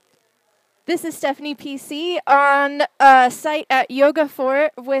This is Stephanie PC on site at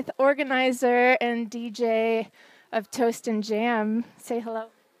Yogafort with organizer and DJ of Toast and Jam. Say hello.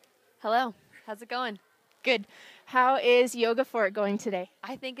 Hello. How's it going? Good. How is Yogafort going today?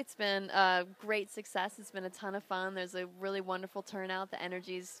 I think it's been a great success. It's been a ton of fun. There's a really wonderful turnout. The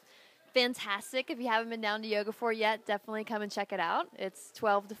energy's fantastic. If you haven't been down to Yogafort yet, definitely come and check it out. It's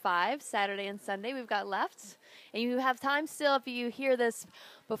 12 to 5, Saturday and Sunday we've got left. And you have time still, if you hear this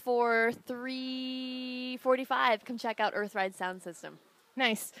before 3:45, come check out Earthride Sound System.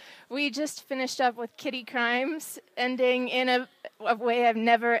 Nice. We just finished up with Kitty Crimes, ending in a way I've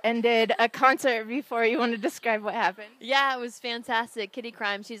never ended a concert before. You want to describe what happened? Yeah, it was fantastic. Kitty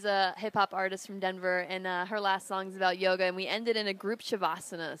Crime, she's a hip-hop artist from Denver, and her last song's about yoga, and we ended in a group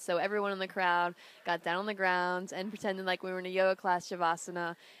shavasana. So everyone in the crowd got down on the ground and pretended like we were in a yoga class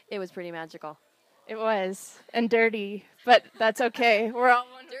shavasana. It was pretty magical. It was. And dirty, but that's okay. We're all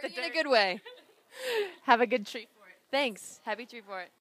one with the Dirty in dirt. a good way. Have a good treat for it. Thanks. Happy tree for it.